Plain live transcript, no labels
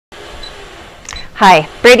Hi,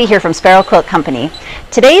 Bradie here from Sparrow Quilt Company.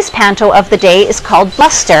 Today's panto of the day is called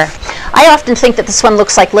Bluster. I often think that this one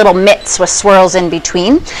looks like little mitts with swirls in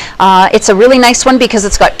between. It's a really nice one because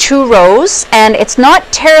it's got 2 rows and it's not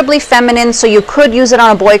terribly feminine, so you could use it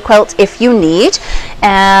on a boy quilt if you need.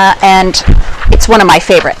 And it's one of my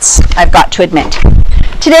favorites, I've got to admit.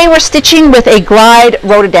 Today we're stitching with a glide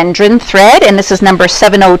rhododendron thread, and this is number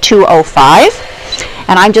 70205.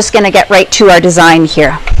 And I'm just going to get right to our design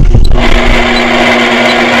here.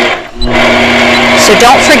 So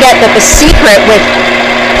don't forget that the secret with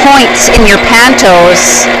points in your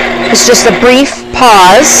pantos is just a brief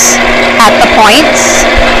pause at the points.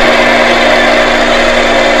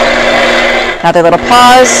 Another little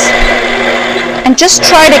pause. And just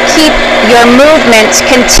try to keep your movement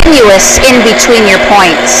continuous in between your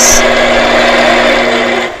points.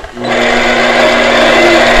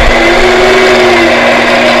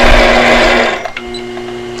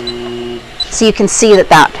 So you can see that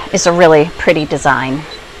that is a really pretty design.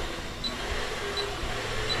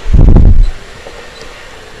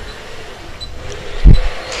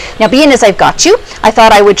 Now, being as I've got you, I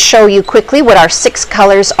thought I would show you quickly what our 6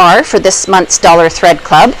 colors are for this month's Dollar Thread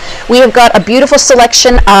Club. We have got a beautiful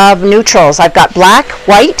selection of neutrals. I've got black,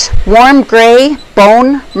 white, warm gray,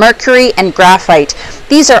 bone, mercury, and graphite.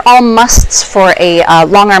 These are all musts for a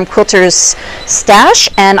long arm quilter's stash,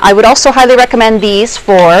 and I would also highly recommend these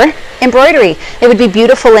for embroidery. It would be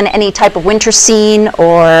beautiful in any type of winter scene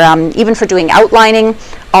or even for doing outlining,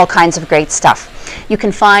 all kinds of great stuff. You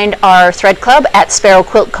can find our thread club at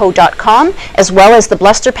sparrowquiltco.com, as well as the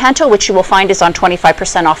Bluster Panto, which you will find is on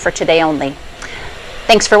 25% off for today only.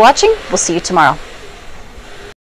 Thanks for watching. We'll see you tomorrow.